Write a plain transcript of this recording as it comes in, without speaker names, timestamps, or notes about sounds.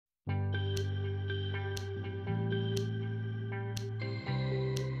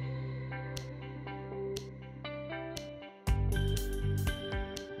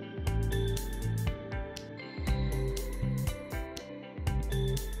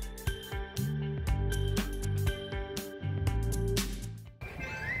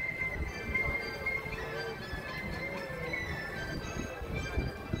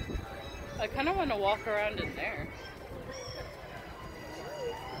I kind of want to walk around in there.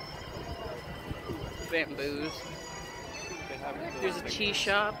 Bamboos. There's a tea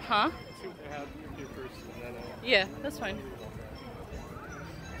shop, huh? See what they have here first, and then Yeah, that's fine.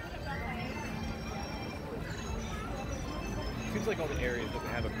 seems like all the areas that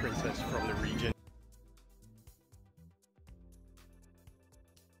have a princess from the region.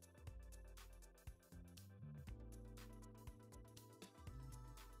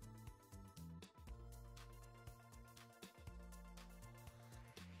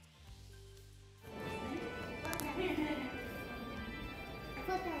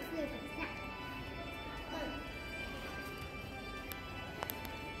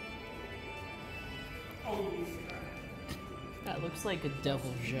 That looks like a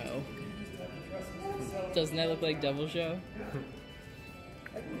devil show. Doesn't that look like devil show?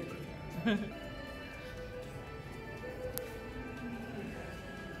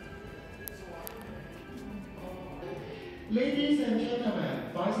 Ladies and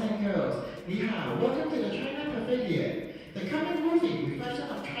gentlemen, boys and girls, ni hao, welcome to the China Pavilion. The coming movie, Reflection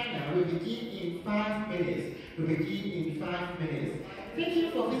of China, will begin in 5 minutes. Thank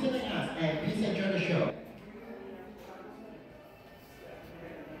you for visiting us and please enjoy the show.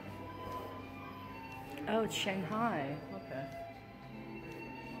 Oh, it's Shanghai. Okay.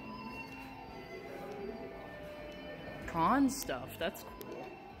 Con stuff. That's cool.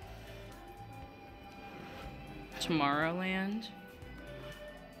 Tomorrowland.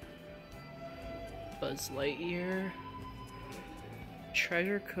 Buzz Lightyear.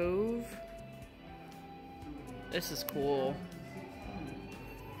 Treasure Cove. This is cool.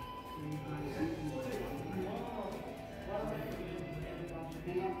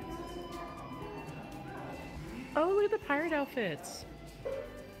 Oh, look at the pirate outfits.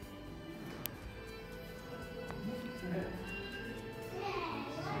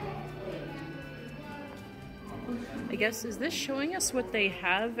 I guess, is this showing us what they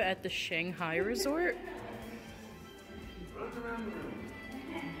have at the Shanghai resort?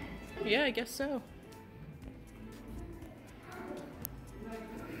 Yeah, I guess so.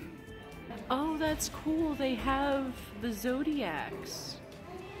 Oh, that's cool. They have the Zodiacs.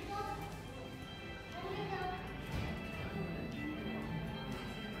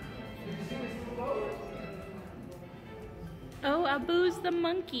 Oh, Abu's the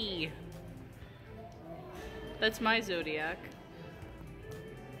monkey. That's my Zodiac.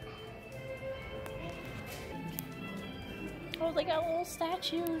 Oh, they got little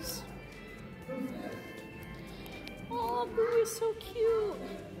statues. Oh, Abu is so cute.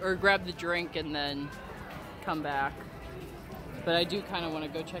 Or grab the drink and then come back. But I do kind of want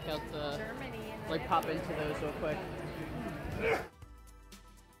to go check out the, like, pop into those real quick.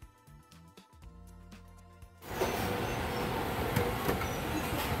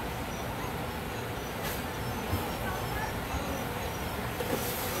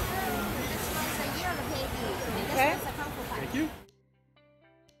 Okay. Thank you.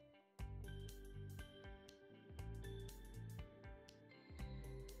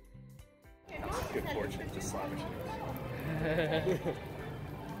 Good fortune, just slavish.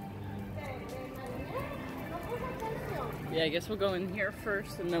 Yeah, I guess we'll go in here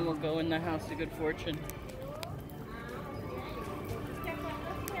first and then we'll go in the House of Good Fortune.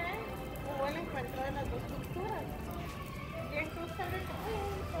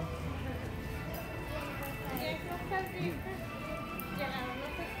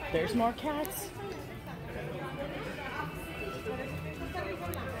 There's more cats.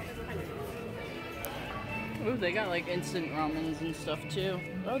 Ooh, they got like instant ramens and stuff too.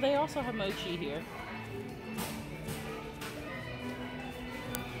 Oh, they also have mochi here.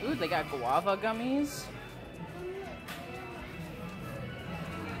 Ooh, they got guava gummies.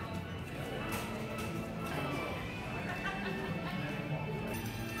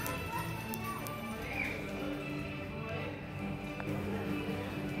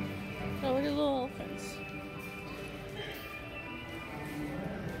 Oh, look at the little elephants.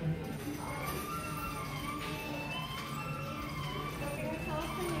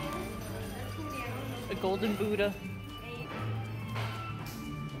 A golden Buddha.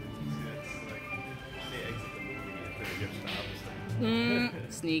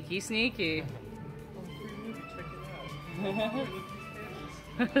 Sneaky, sneaky.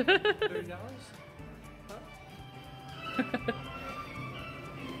 $30?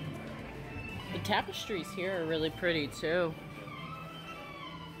 The tapestries here are really pretty too.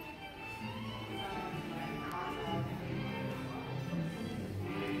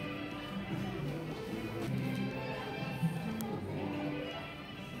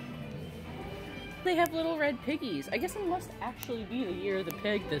 They have little red piggies. I guess it must actually be the year of the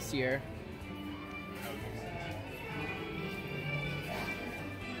pig this year.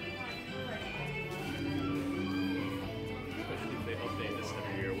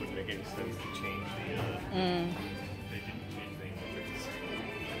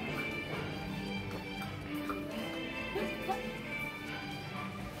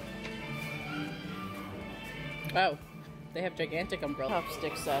 Oh, they have gigantic umbrella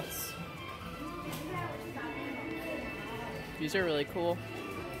stick sets. These are really cool.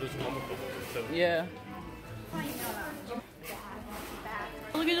 There's one with the yeah.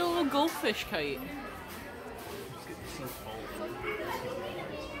 Look at a little goldfish kite.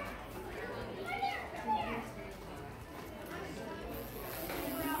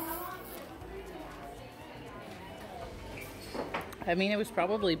 I mean, it was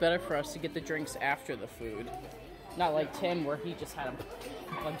probably better for us to get the drinks after the food. Not like Tim, where he just had a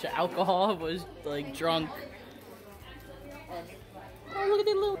bunch of alcohol, was like drunk. Oh, look at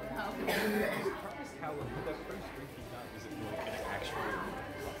that little... How that first drink he got wasn't like an actual,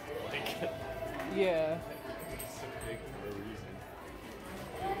 like... Yeah. It's so big for no reason.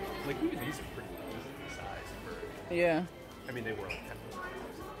 Like, even these are pretty decent size for... Yeah. I mean, they were like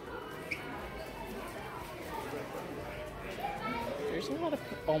 10. There's a lot of...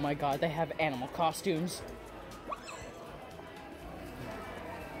 Oh my god, they have animal costumes.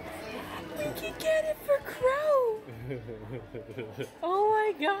 You can get it for Crow! Oh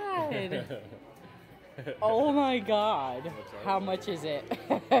my god! Oh my god. How much is it?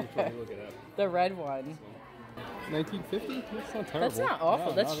 The red one. $19.50? That's not terrible. That's not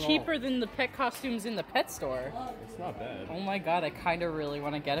awful. No, That's not cheaper than the pet costumes in the pet store. It's not bad. Oh my god, I kind of really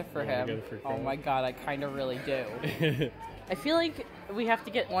want to get it for him. Get it for oh my god, I kind of really do. I feel like we have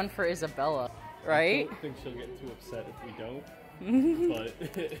to get one for Isabella, right? I don't think she'll get too upset if we don't, but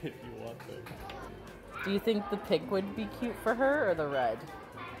if you want to. Do you think the pink would be cute for her or the red?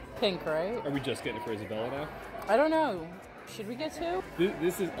 Pink, right? Are we just getting it for Isabella now? I don't know. Should we get two?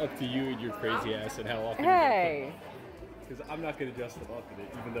 This is up to you and your crazy ass and how often Hey! Because I'm not going to dress them up in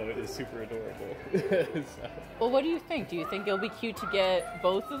it, even though it is super adorable. So. Well, what do you think? Do you think it'll be cute to get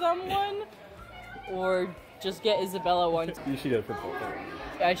both of them one? Or just get Isabella one? You should get it for both of them.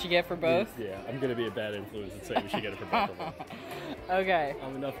 I should get it for both? Yeah, I'm going to be a bad influence and say we should get it for both of them. Okay.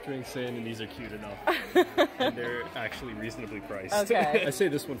 I'm enough drinks in and these are cute enough. And they're actually reasonably priced. Okay. I say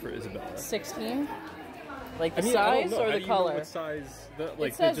this one for Isabella. 16? Like the I mean, size or how the do you color? know what size,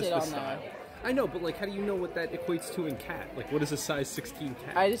 like it says just it the on style. there. I know, but like, how do you know what that equates to in cat? Like, what is a size 16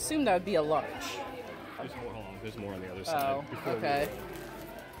 cat? I'd assume that would be a large. There's more, hold on, there's more on the other side. Oh, okay.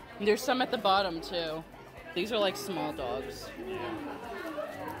 There's some at the bottom too. These are like small dogs.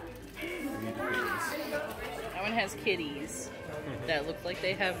 That one has kitties that look like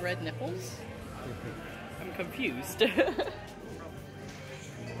they have red nipples. I'm confused.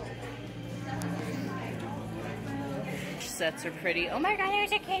 Sets are pretty. Oh my god,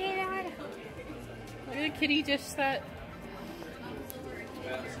 there's a kitty there. Look at the kitty just set.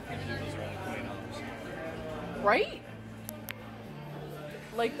 Right?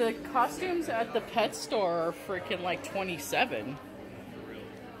 Like the costumes at the pet store are freaking like 27.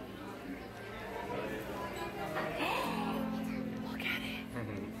 Look at it.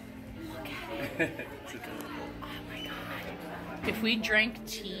 Look at it. Oh my god. If we drank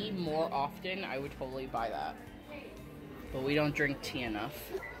tea more often, I would totally buy that. But we don't drink tea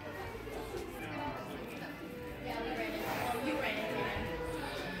enough.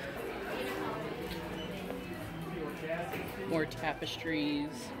 More tapestries.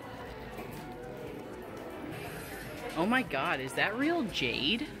 Oh my god, is that real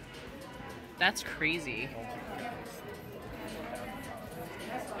jade? That's crazy.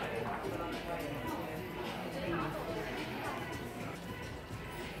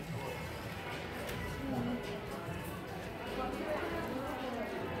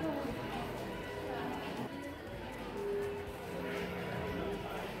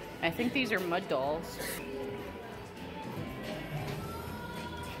 I think these are mud dolls.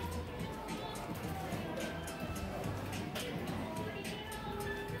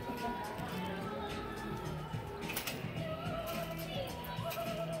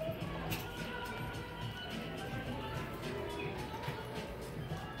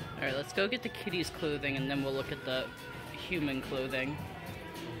 Alright, let's go get the kitty's clothing and then we'll look at the human clothing.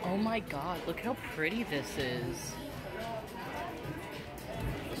 Oh my god, look how pretty this is.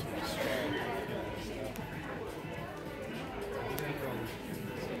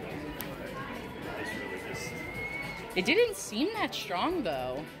 It didn't seem that strong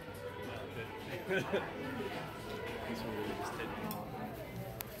though.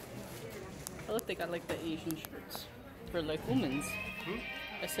 Oh, look, they got like the Asian shirts for like women's.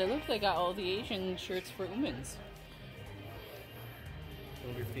 I said, look, they got all the Asian shirts for women's. I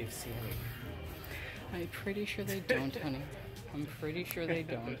wonder if they've seen it. I'm pretty sure they don't, honey. I'm pretty sure they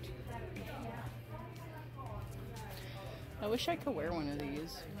don't. I wish I could wear one of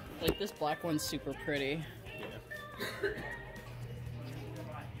these. Like, this black one's super pretty. Yeah.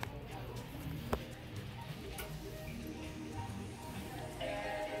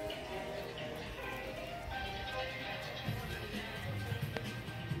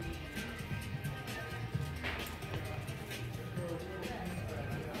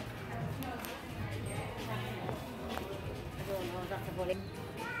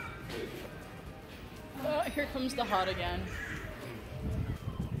 Oh, here comes the hot again.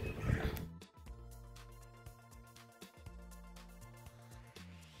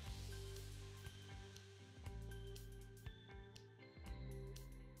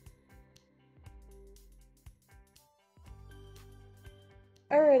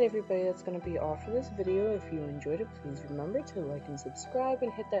 Alright everybody, that's going to be all for this video. If you enjoyed it, please remember to like and subscribe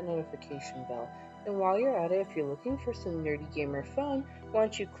and hit that notification bell. And while you're at it, if you're looking for some nerdy gamer fun, why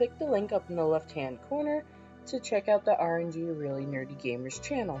don't you click the link up in the left hand corner to check out the RNG Really Nerdy Gamers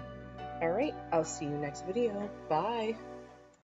channel. Alright, I'll see you next video. Bye!